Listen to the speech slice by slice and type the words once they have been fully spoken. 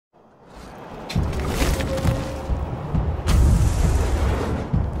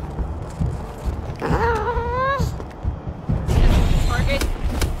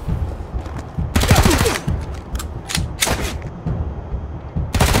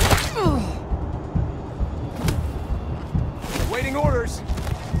Awaiting orders.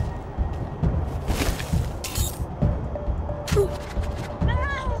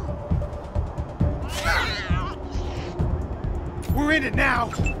 We're in it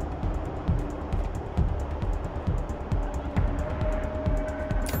now.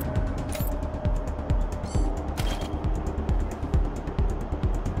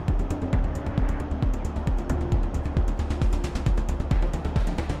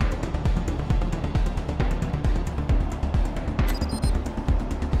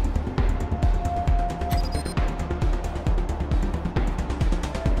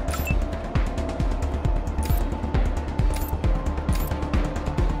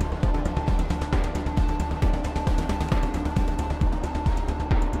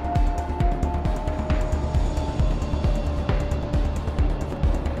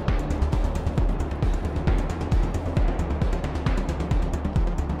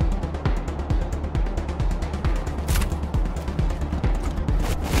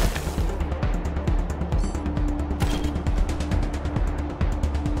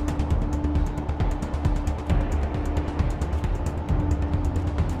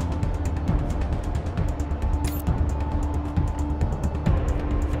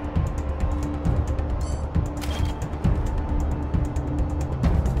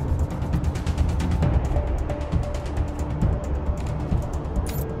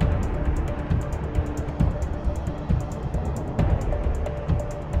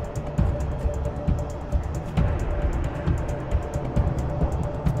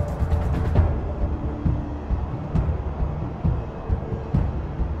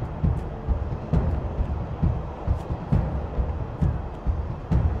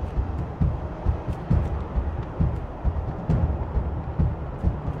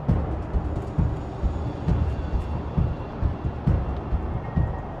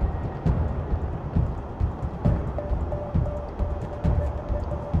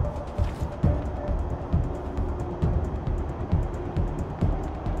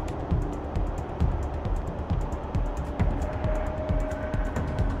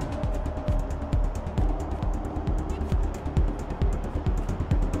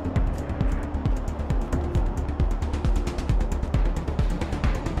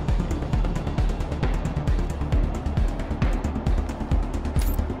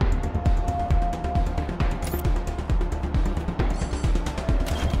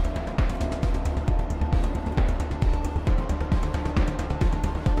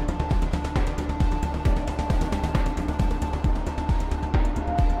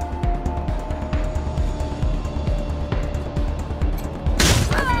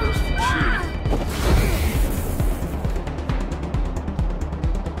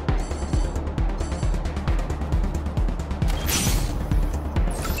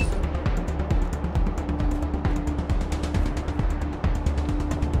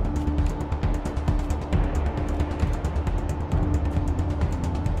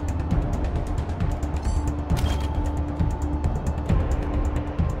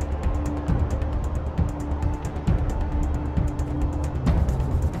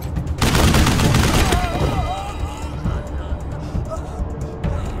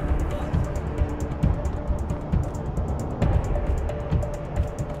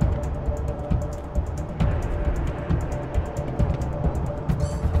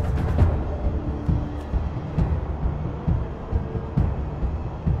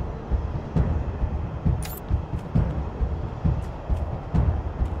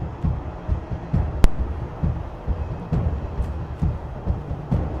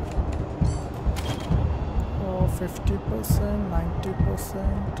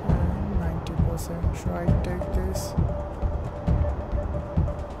 and 90%. Should I take this?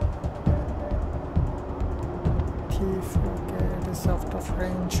 Thief, okay, it is out of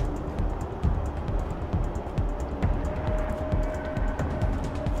range.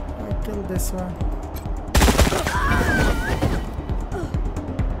 I kill this one.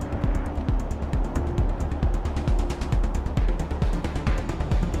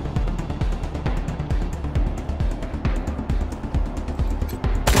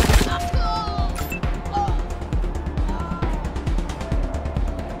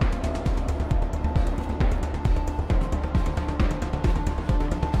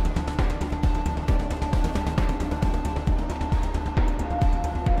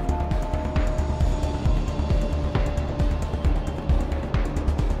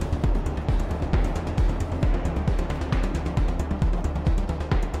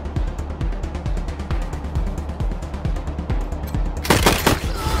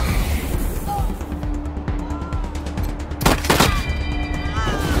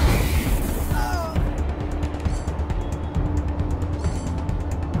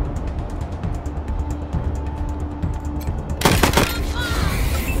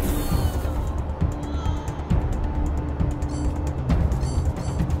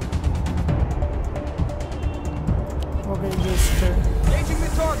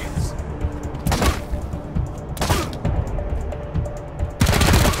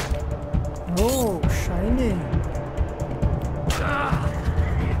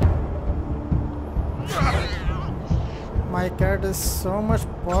 My cat is so much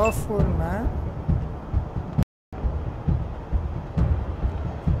powerful, man.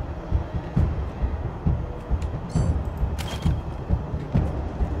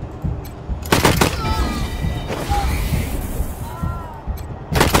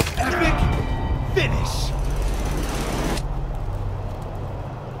 Epic finish.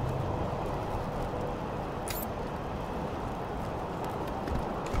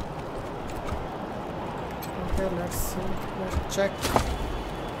 Okay, let's see. Let's check.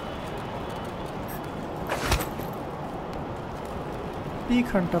 Peak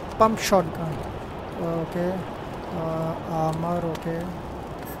Hunter, pump shotgun. Okay. Armor, okay.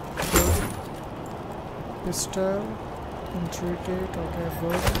 Good. Pistol, intricate, okay,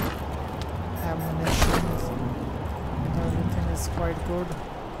 good. Ammunition, everything is quite good.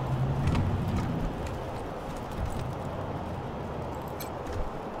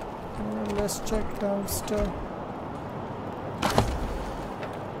 Let's check dumpster.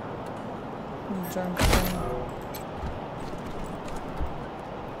 Junk thing.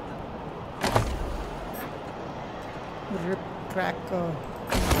 Rip cracker.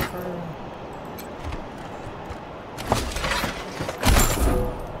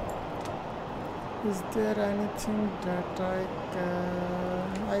 Is there anything that I can...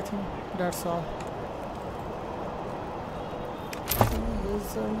 I think that's all.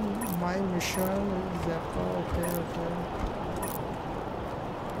 Is my mission is that okay.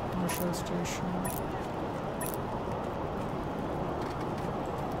 Mission station.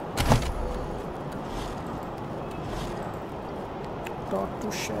 Talk to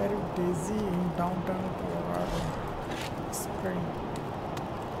Sheriff Daisy in downtown Colorado Spring.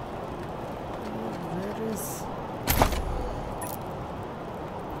 Where is...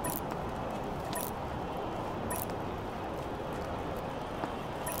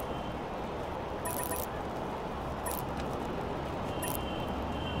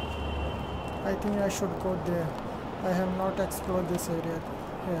 I think I should go there. I have not explored this area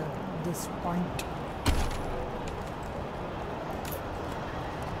here, this point.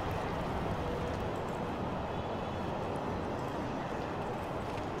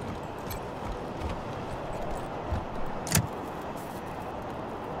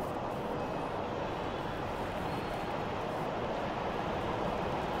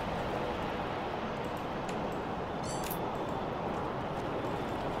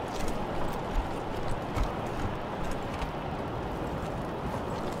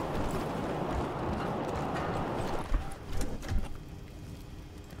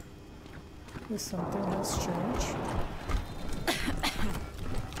 Something has changed.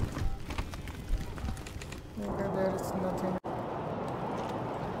 Okay, there is nothing.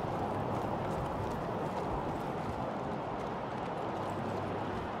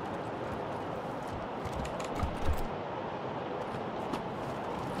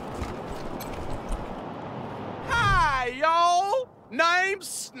 Hi, y'all! Name's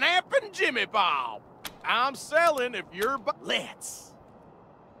Snappin' Jimmy Bob. I'm selling if you're let's.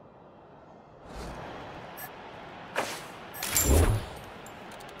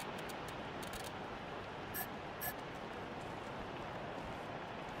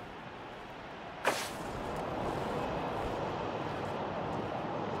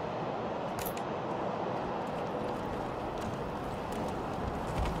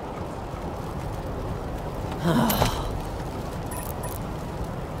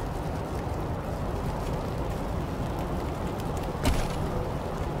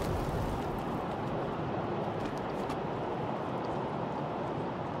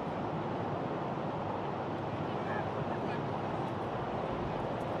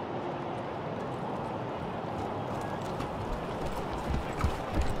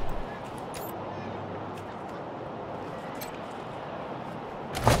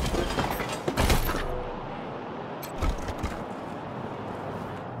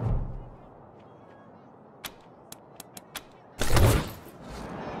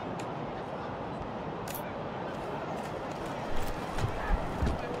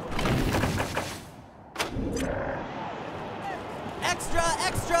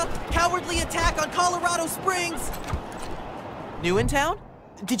 Extra! Cowardly attack on Colorado Springs! New in town?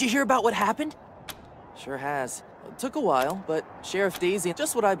 Did you hear about what happened? Sure has. It took a while, but Sheriff Daisy,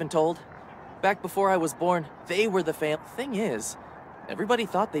 just what I've been told. Back before I was born, they were the Thing is, everybody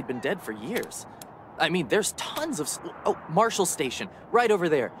thought they'd been dead for years. I mean, there's tons of... Oh, Marshall Station, right over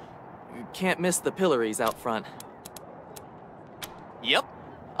there. You can't miss the pillories out front. Yep.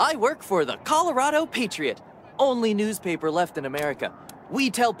 I work for the Colorado Patriot. Only newspaper left in America. We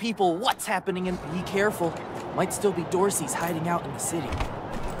tell people what's happening and be careful. Might still be Dorsey's hiding out in the city.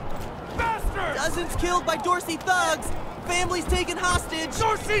 Bastard! Dozens killed by Dorsey thugs! family's taken hostage!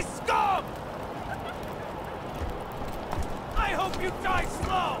 Dorsey scum! I hope you die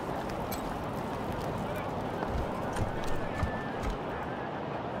slow!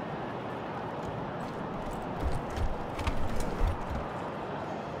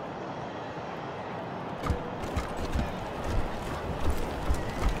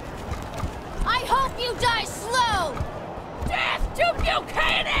 I hope you die slow! Death to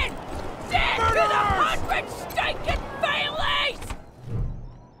Buchanan! Death to the 100 stinking families!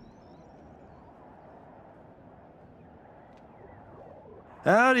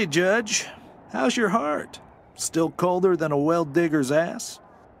 Howdy, Judge. How's your heart? Still colder than a well digger's ass?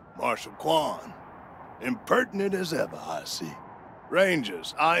 Marshal Quan, impertinent as ever, I see.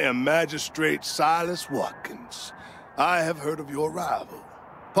 Rangers, I am Magistrate Silas Watkins. I have heard of your arrival,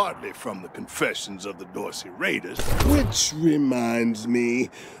 partly from the confessions of the Dorsey Raiders. Which reminds me,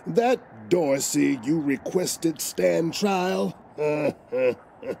 that Dorsey you requested stand trial?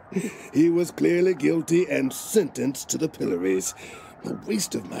 He was clearly guilty and sentenced to the pillories. A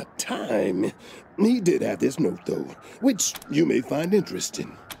waste of my time. He did have this note, though, which you may find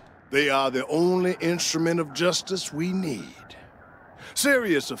interesting. They are the only instrument of justice we need.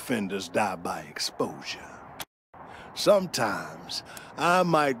 Serious offenders die by exposure. Sometimes I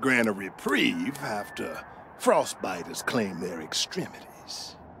might grant a reprieve after frostbiters claim their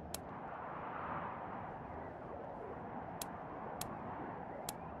extremities.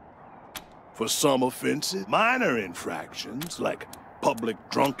 For some offenses, minor infractions like public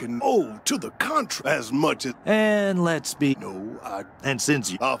drunken, to the contrary, as much as... And let's be... No, And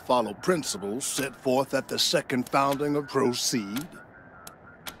since you... I follow principles set forth at the second founding of Proceed.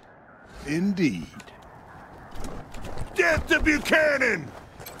 Indeed. Death to Buchanan!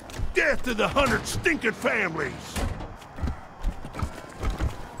 Death to the 100 stinking families!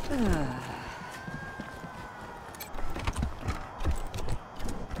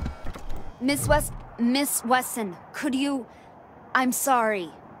 Miss Wesson, could you... I'm sorry.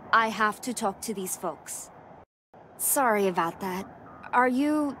 I have to talk to these folks. Sorry about that. Are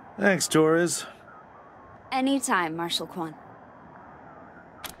you... Thanks, Torres. Anytime, Marshal Quan.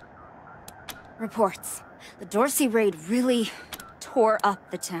 Reports. The Dorsey raid really tore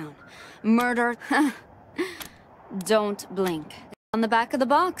up the town. Murder... Don't blink. On the back of the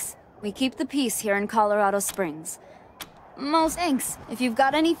box, we keep the peace here in Colorado Springs. Most thanks. If you've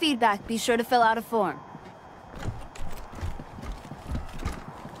got any feedback, be sure to fill out a form.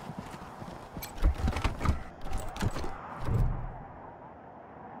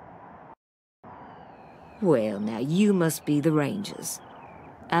 Well, now you must be the Rangers.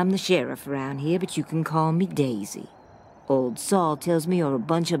 I'm the sheriff around here, but you can call me Daisy. Old Saul tells me you're a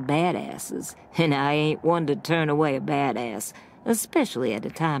bunch of badasses, and I ain't one to turn away a badass, especially at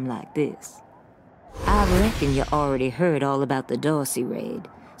a time like this. I reckon you already heard all about the Dorsey raid,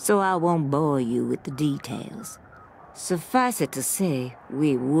 so I won't bore you with the details. Suffice it to say,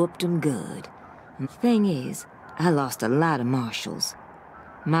 we whooped 'em good. And the thing is, I lost a lot of marshals.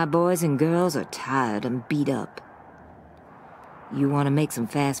 My boys and girls are tired and beat up. You want to make some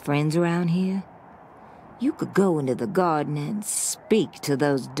fast friends around here? You could go into the garden and speak to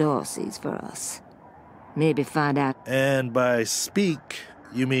those Dorseys for us. Maybe find out... And by speak,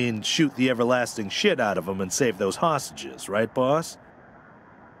 you mean shoot the everlasting shit out of them and save those hostages, right, boss?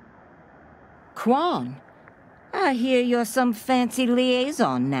 Quan, I hear you're some fancy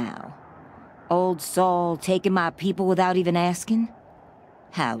liaison now. Old Saul taking my people without even asking?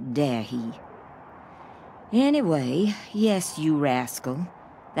 How dare he? Anyway, yes, you rascal.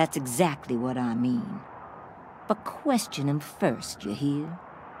 That's exactly what I mean. But question him first, you hear?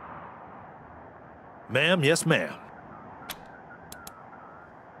 Ma'am, yes, ma'am.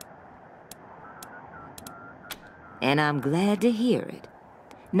 And I'm glad to hear it.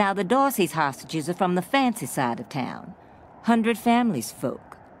 Now, the Dorsey's hostages are from the fancy side of town. 100 families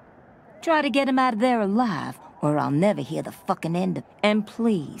folk. Try to get 'em out of there alive, or I'll never hear the fucking end of it. And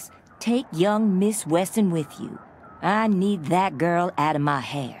please, take young Miss Weston with you. I need that girl out of my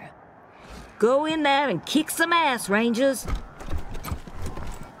hair. Go in there and kick some ass, Rangers.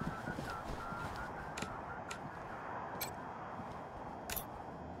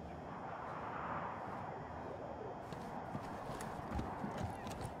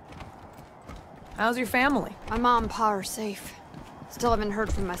 How's your family? My mom and pa are safe. Still haven't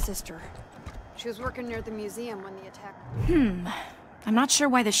heard from my sister. She was working near the museum when the attack... I'm not sure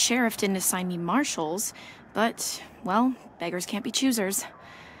why the sheriff didn't assign me marshals, but, well, beggars can't be choosers.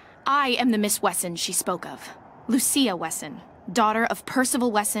 I am the Miss Wesson she spoke of. Lucia Wesson, daughter of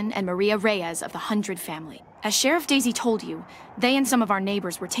Percival Wesson and Maria Reyes of the 100 family. As Sheriff Daisy told you, they and some of our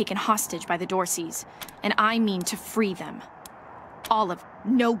neighbors were taken hostage by the Dorseys, and I mean to free them. All of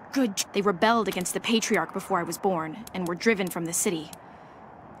no good. They rebelled against the Patriarch before I was born, and were driven from the city.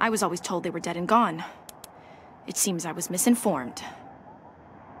 I was always told they were dead and gone. It seems I was misinformed.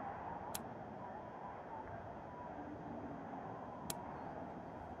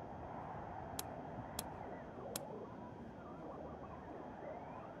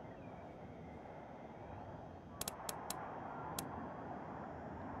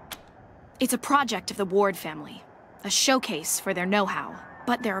 It's a project of the Ward family, a showcase for their know-how.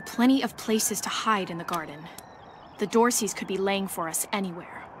 But there are plenty of places to hide in the garden. The Dorseys could be laying for us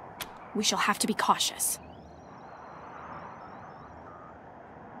anywhere. We shall have to be cautious.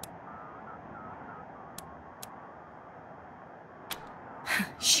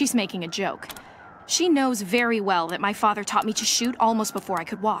 She's making a joke. She knows very well that my father taught me to shoot almost before I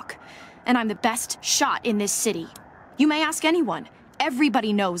could walk, and I'm the best shot in this city. You may ask anyone.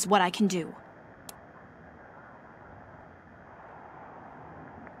 Everybody knows what I can do.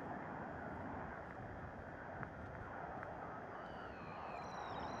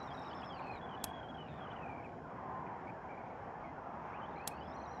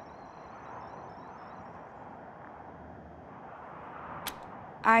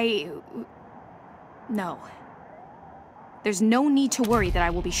 No. There's no need to worry that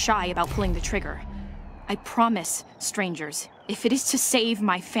I will be shy about pulling the trigger. I promise, strangers, if it is to save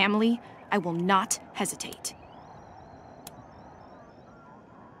my family, I will not hesitate.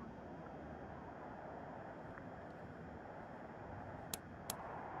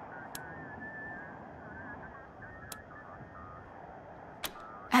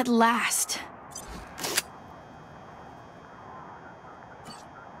 At last.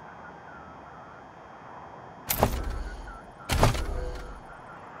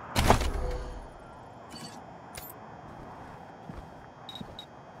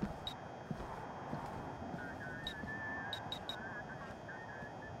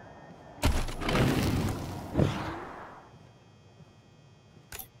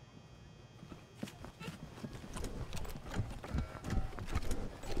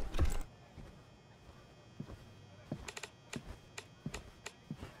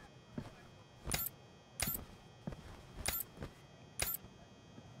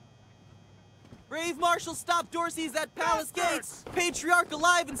 Brave Marshal stop Dorseys at Palace Gates! Patriarch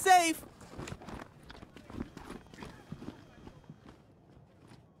alive and safe!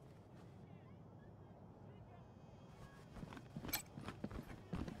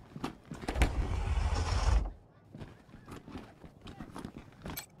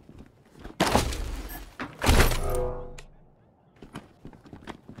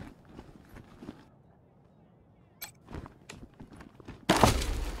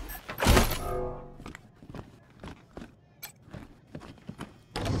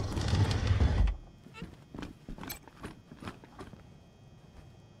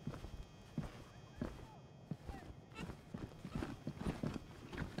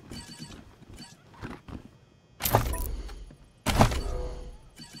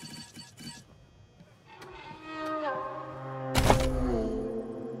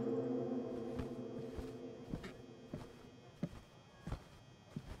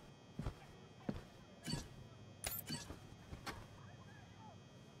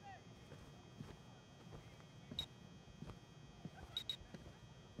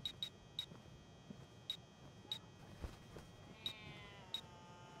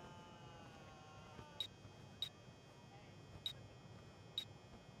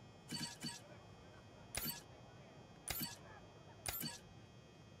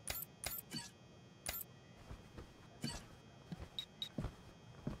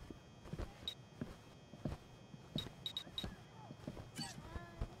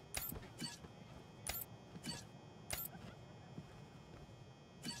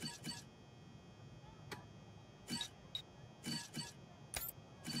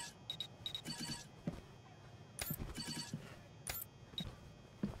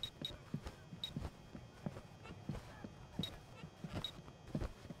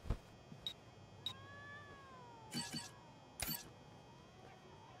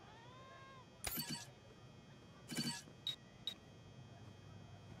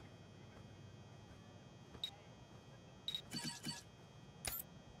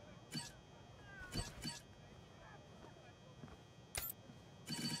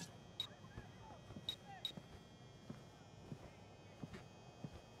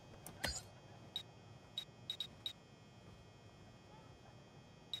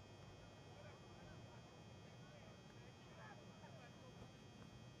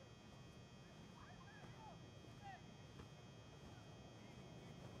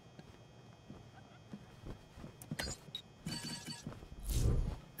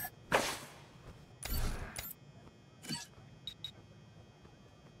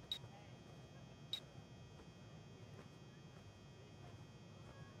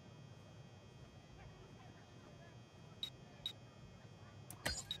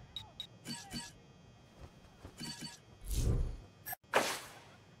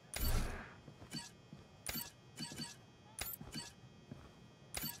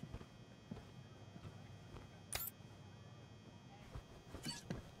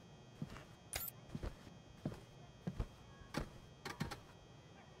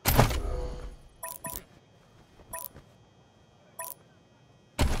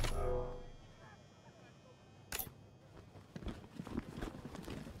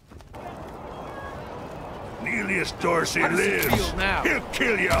 Elias Dorsey How does it lives. feel now? He'll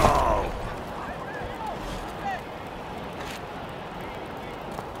kill you all.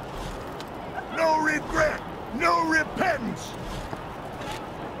 No regret, no repentance.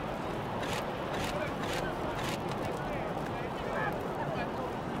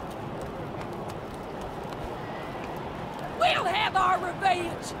 We'll have our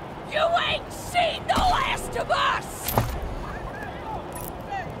revenge! You ain't seen the last of us!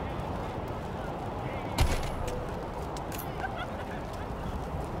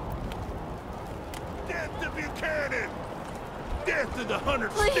 Death to Buchanan! Death to the Hunter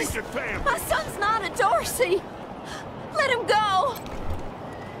Please. stinking family! My son's not a Dorsey! Let him go!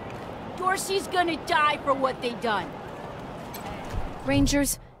 Dorsey's gonna die for what they done.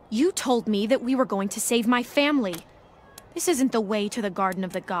 Rangers, you told me that we were going to save my family. This isn't the way to the Garden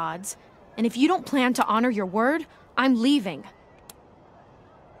of the Gods. And if you don't plan to honor your word, I'm leaving.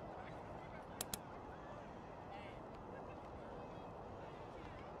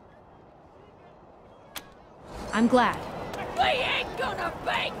 I'm glad. We ain't gonna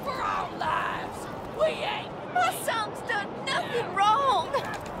beg for our lives! We ain't! My son's done nothing wrong!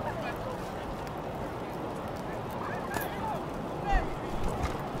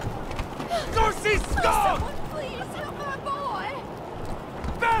 Dorsey's dog! Someone please help my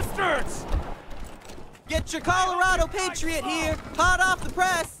boy! Bastards! Get your Colorado Patriot here, hot off the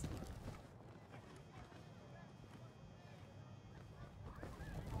press.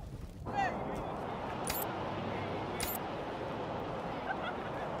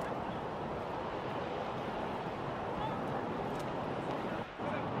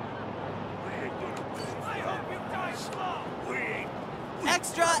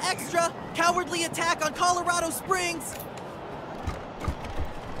 Extra, extra! Cowardly attack on Colorado Springs!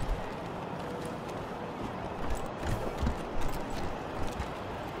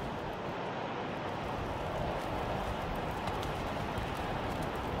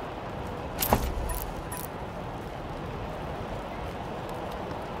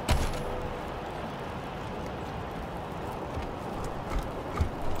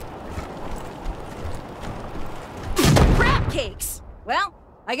 Crab cakes! Well,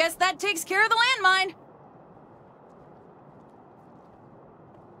 I guess that takes care of the landmine.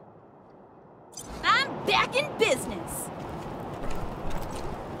 I'm back in business.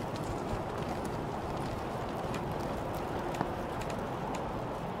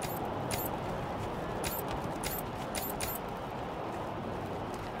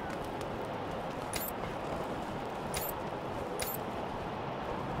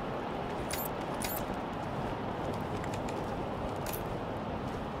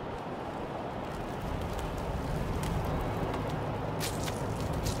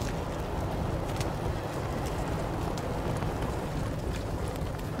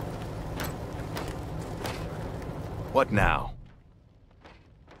 What now?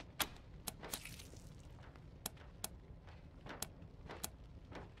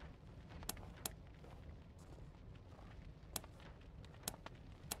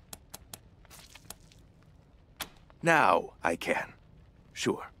 Now I can.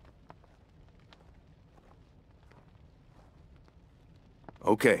 Sure.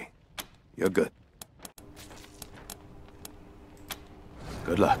 Okay. You're good.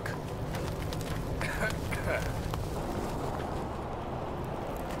 Good luck.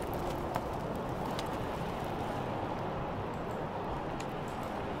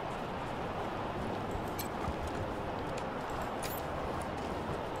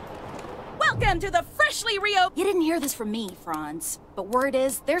 Welcome to the freshly reopened. You didn't hear this from me, Franz. But word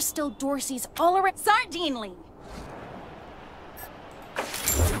is, there's still Dorseys all around Sardinely.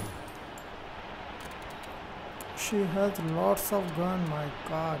 She has lots of gun, my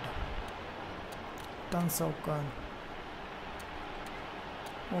god. Tons of gun.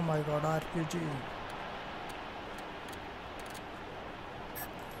 Oh my god, RPG.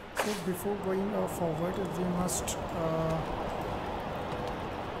 So before going forward, we must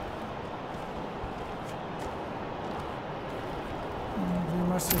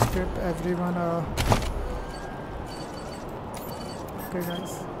escape everyone. Okay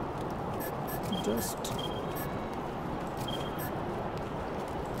guys, just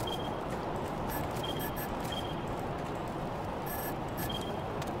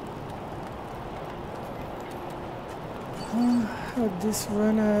this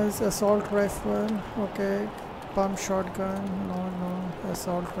one is assault rifle. Okay, pump shotgun. No,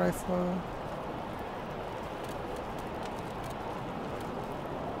 assault rifle.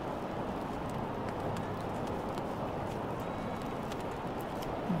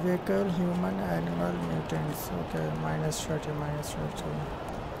 Vehicle, human, animal, mutants. Okay, -30, -30.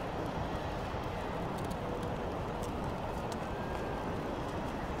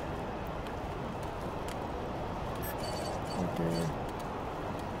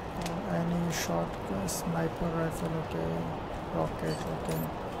 shotgun, sniper rifle, okay. Rocket, okay.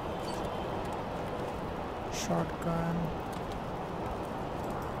 Shotgun.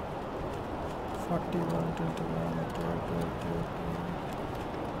 41, 21, okay.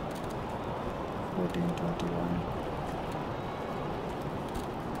 14, 21.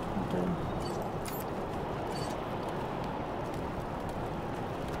 Okay.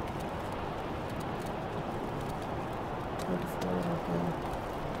 34, okay.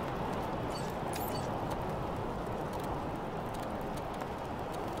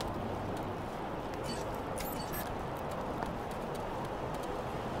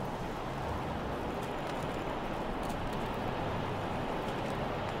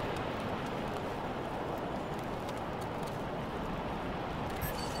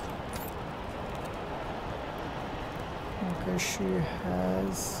 Okay, she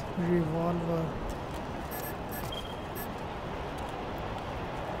has revolver.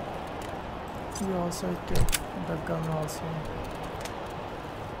 We also take the gun also.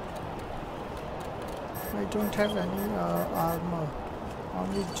 I don't have any armor,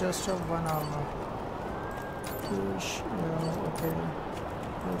 only just one armor. Okay,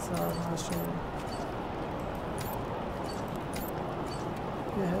 this armor so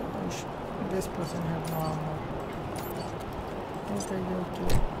yeah, this person have no armor.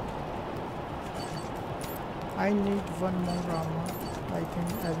 Okay. I need one more armor. I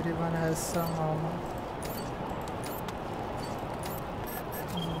think everyone has some armor.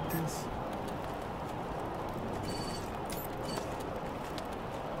 Like this.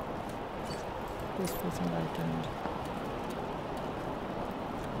 This person right hand.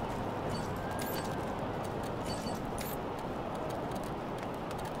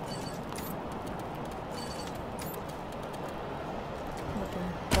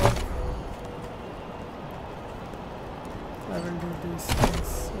 I will do these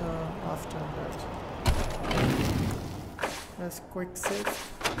things after that. Let's quick save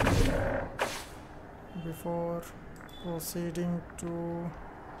before proceeding to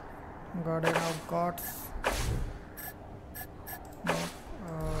Garden of Gods. No,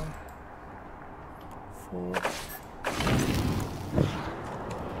 4.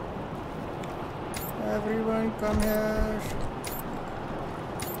 Everyone come here.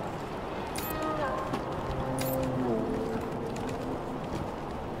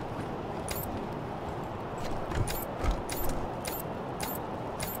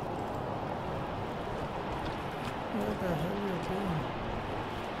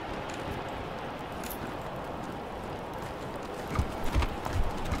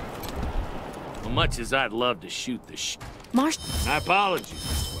 Much as I'd love to shoot the Marsh. My apologies,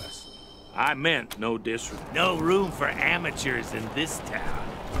 Miss West. I meant no disrespect. No room for amateurs in this town.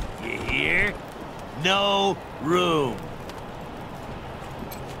 You hear? No room.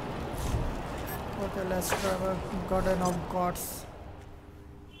 Okay, let's travel Garden of Gods.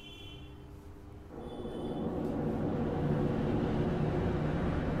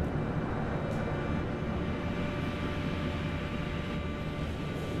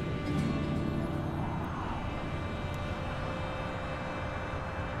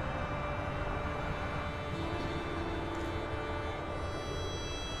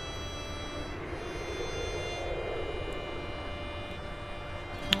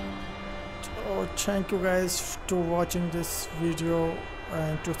 Thank you guys to watching this video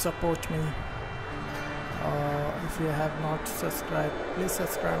and to support me. If you have not subscribed, please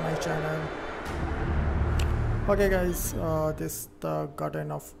subscribe my channel. Okay guys, this is the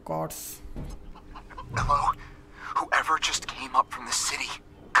Garden of Gods. Hello? Whoever just came up from the city,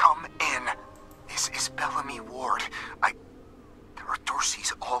 come in. This is Bellamy Ward. There are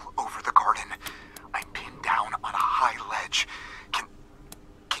Dorseys all over the garden. I'm pinned down on a high ledge. Can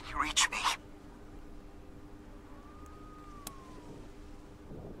you reach me?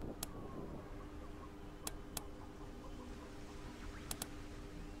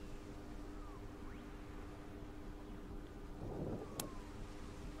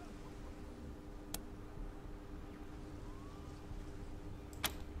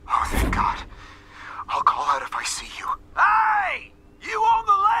 Oh, thank God. I'll call out if I see you. Hey! You on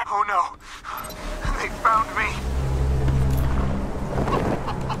the left? Oh no. They found me.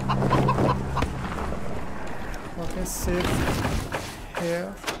 Okay, save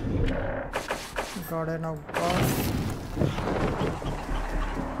here. Garden of Gods.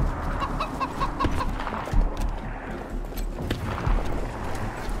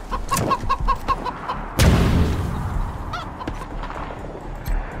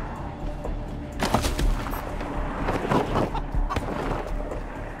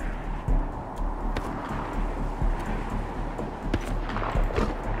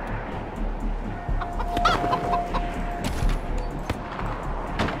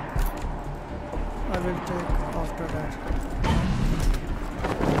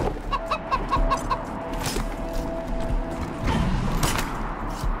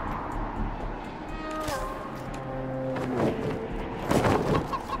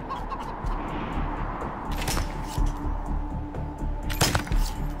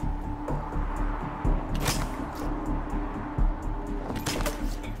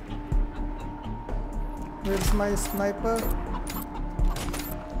 Where's my sniper?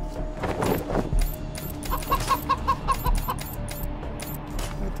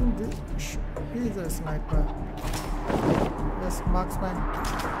 I think he's a sniper. Yes, marksman.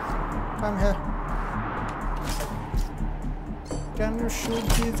 Come here. Can you shoot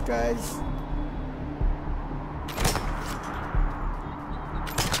these guys?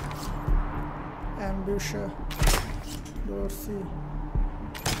 Ambusher. Dorsey.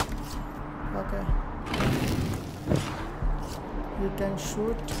 Okay. You can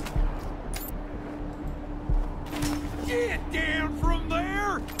shoot. Get down from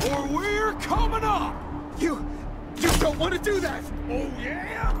there, or we're coming up! You don't want to do that! Oh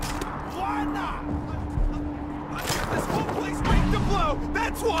yeah? Why not? I got this whole place ready to blow,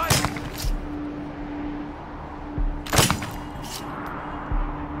 that's why!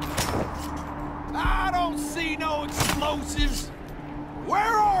 I don't see no explosives!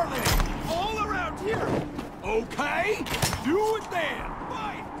 Where are they? All around here! Okay, do it then!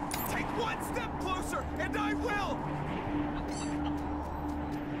 Fine! Take one step closer, and I will!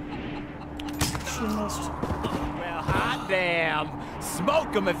 She must. Well, hot damn!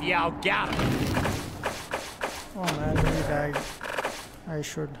 Smoke 'em if y'all got 'em! Oh man, he died. I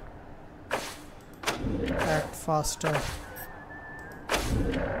should act faster.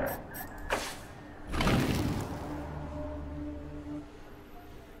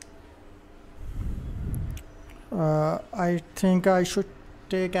 I think I should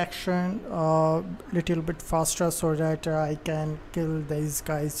take action a little bit faster so that I can kill these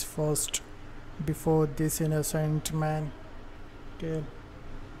guys first before this innocent man. Okay.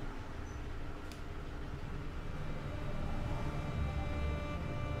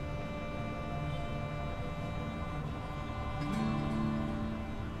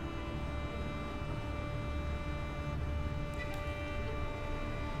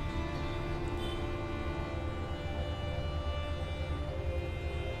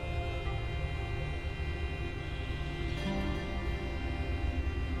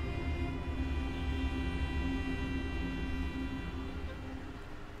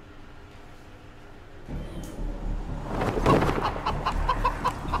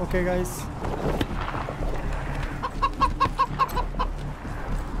 Okay, guys.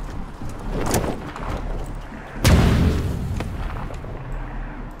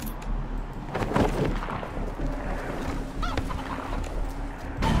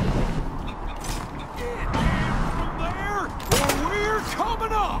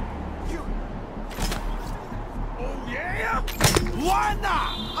 Why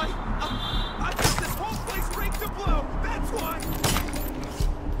not? I got this whole place ready to blow. That's why.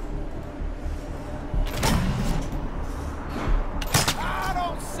 I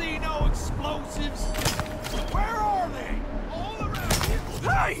don't see no explosives. Where are they? All around here.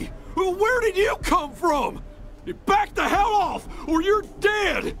 Hey! Where did you come from? Back the hell off, or you're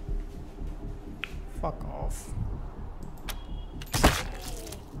dead! Fuck off.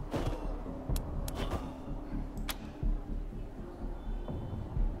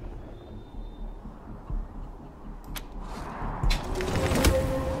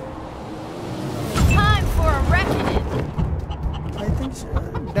 Time for a reckoning. I think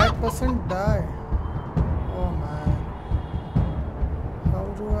that person died. Oh man. How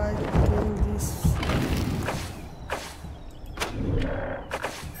do I kill this?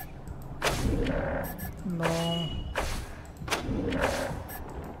 No.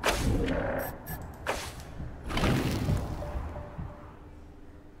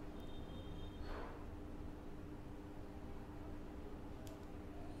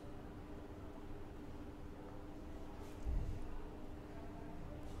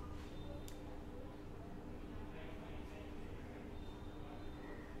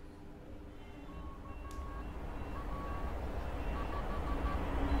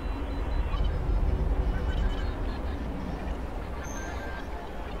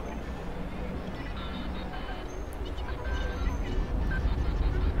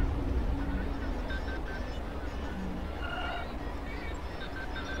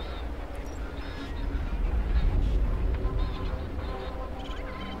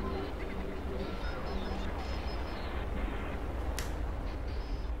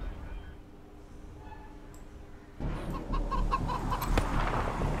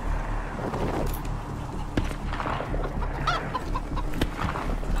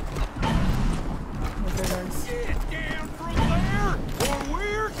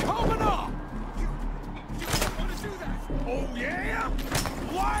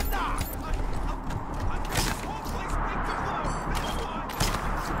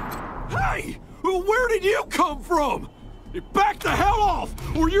 Hey! Where did you come from? Back the hell off,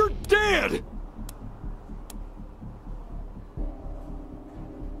 or you're dead!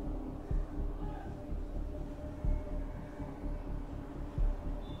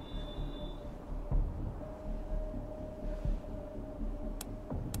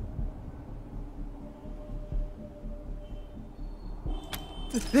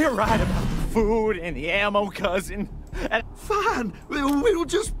 They're right about the food and the ammo, cousin. And fine, we'll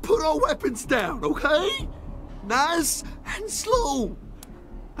just put our weapons down, okay? Nice and slow.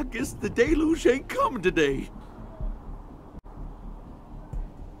 I guess the deluge ain't coming today.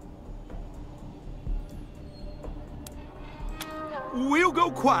 We'll go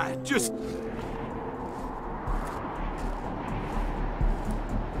quiet, just...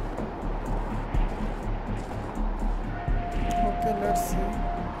 Okay, let's see.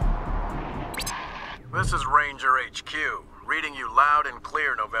 This is Ranger HQ, reading you loud and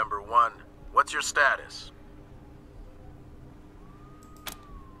clear, November 1. What's your status?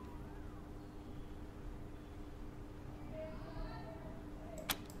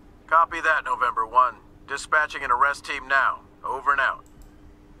 Copy that, November 1. Dispatching an arrest team now. Over and out.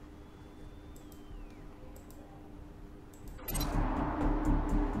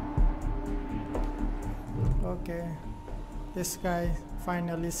 Okay. This guy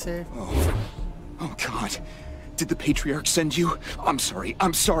finally safe. Oh God. Did the Patriarch send you? I'm sorry.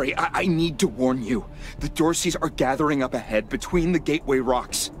 I need to warn you. The Dorseys are gathering up ahead between the Gateway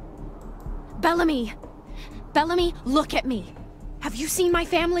Rocks. Bellamy! Bellamy, look at me! Have you seen my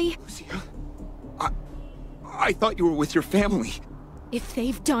family? Lucia? I thought you were with your family. If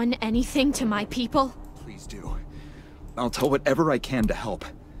they've done anything to my people... Please do. I'll tell whatever I can to help.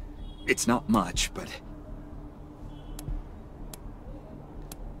 It's not much, but...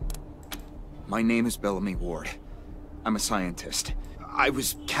 My name is Bellamy Ward. I'm a scientist. I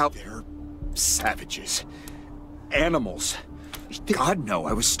was They're savages. Animals. God, no,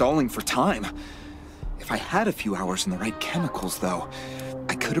 I was stalling for time. If I had a few hours and the right chemicals, though,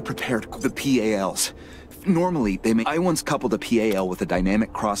 I could have prepared the PALs. Normally, I once coupled a PAL with a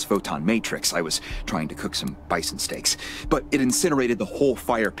dynamic cross-photon matrix. I was trying to cook some bison steaks, but it incinerated the whole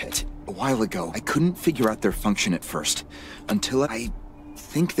fire pit. A while ago, I couldn't figure out their function at first, until I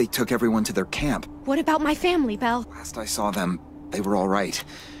think they took everyone to their camp. What about my family, Belle? Last I saw them, they were all right.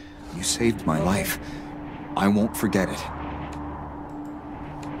 You saved my life. I won't forget it.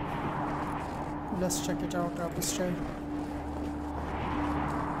 Let's check it out, Orchestra.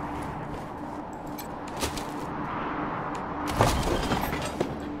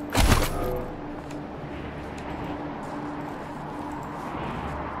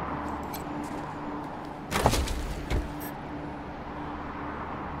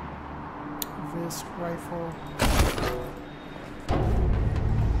 Waste rifle.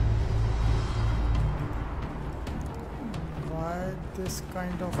 Why this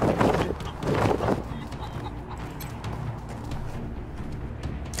kind of music?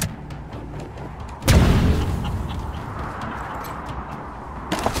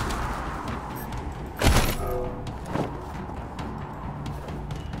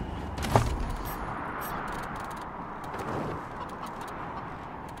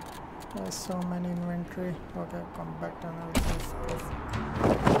 There's so many inventory. Okay, combat analysis. Let's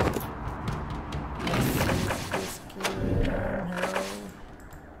save this kid here.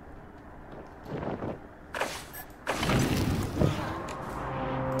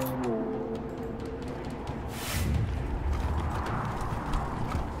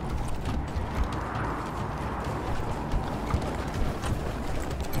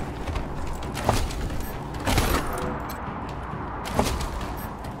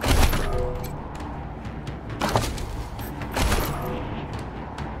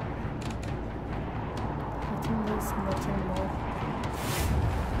 Nothing more.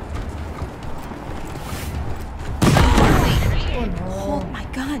 Oh no. Hold my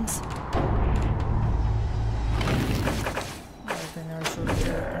guns. I think I should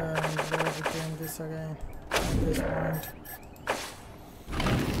go retain this again at this point.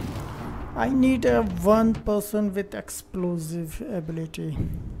 I need a one person with explosive ability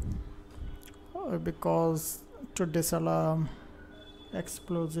because to disalarm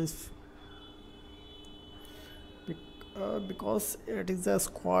explosives. Because it is a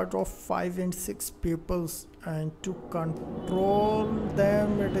squad of 5 and 6 peoples, and to control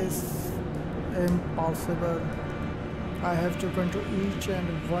them it is impossible. I have to control each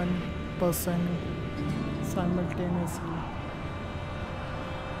and one person simultaneously.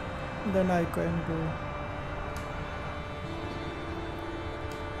 Then I can go.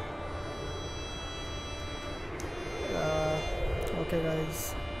 Okay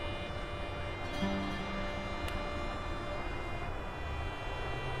guys.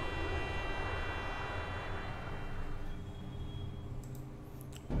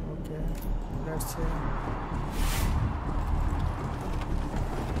 Let's see.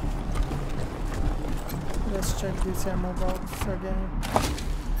 Let's check this ammo box again.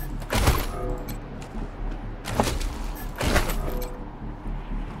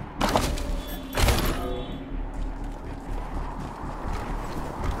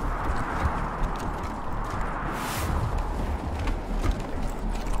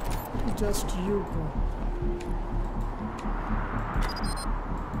 Just you go.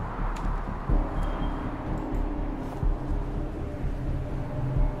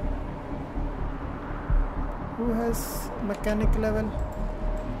 Who has mechanic level?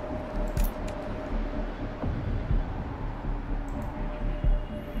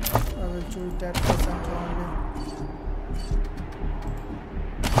 I will choose that person only.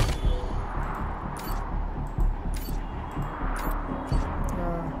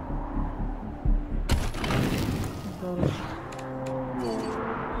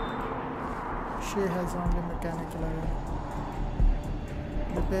 She has only mechanical level.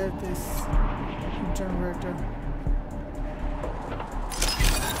 Repair this generator.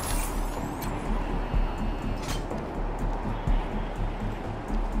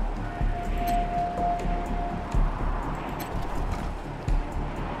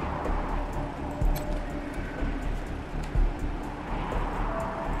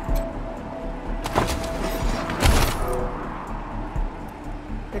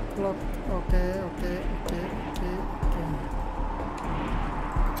 Okay.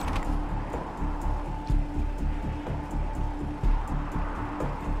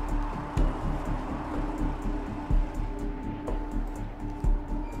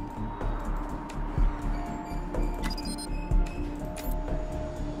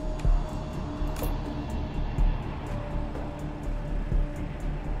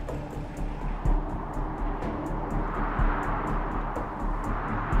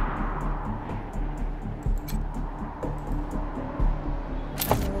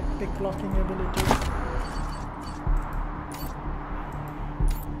 Locking ability.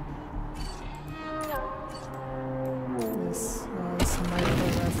 Yes, sniper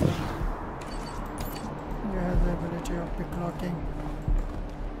rifle. You have the ability of pick locking.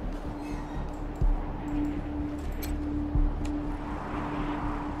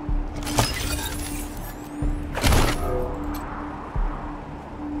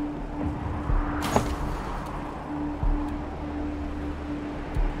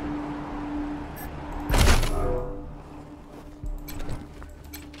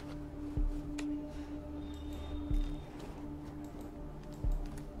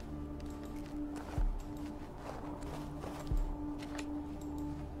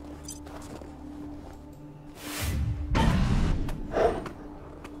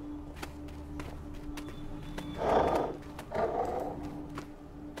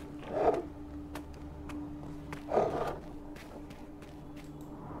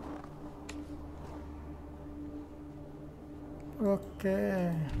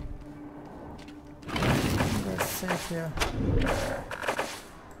 Okay, let's save here.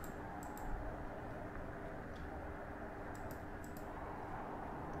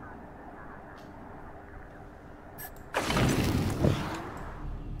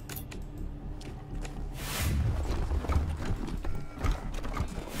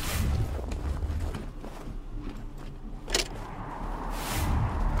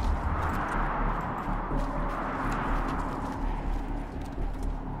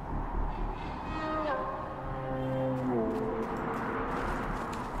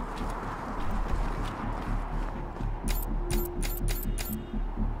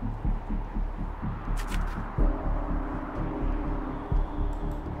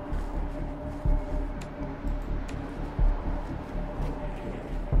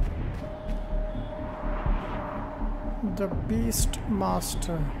 The Beast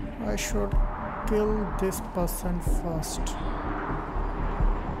Master. I should kill this person first.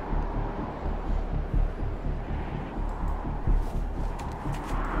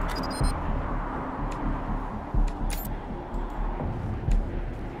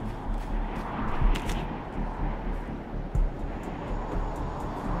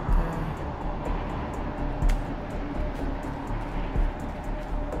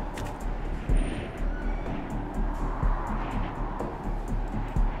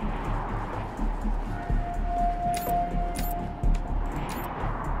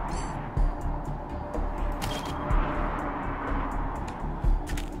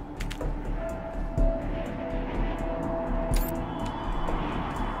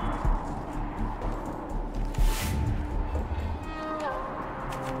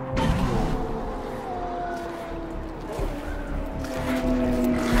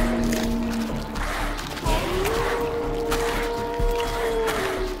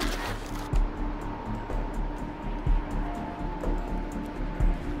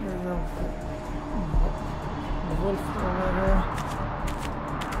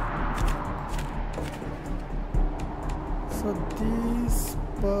 So this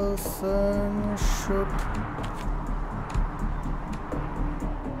person should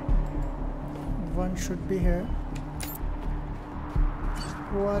one should be here.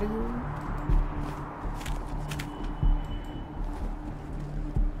 Who are you?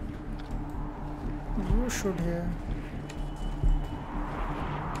 You should hear.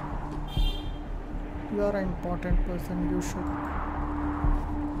 You are an important person. You should.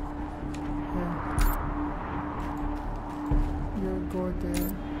 Yeah. You go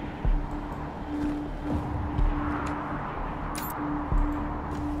there.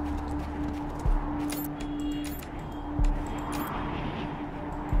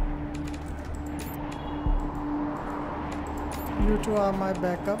 You two are my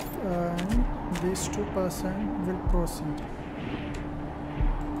backup, and these 2 persons will proceed.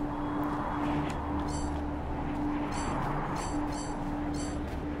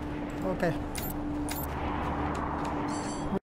 Okay.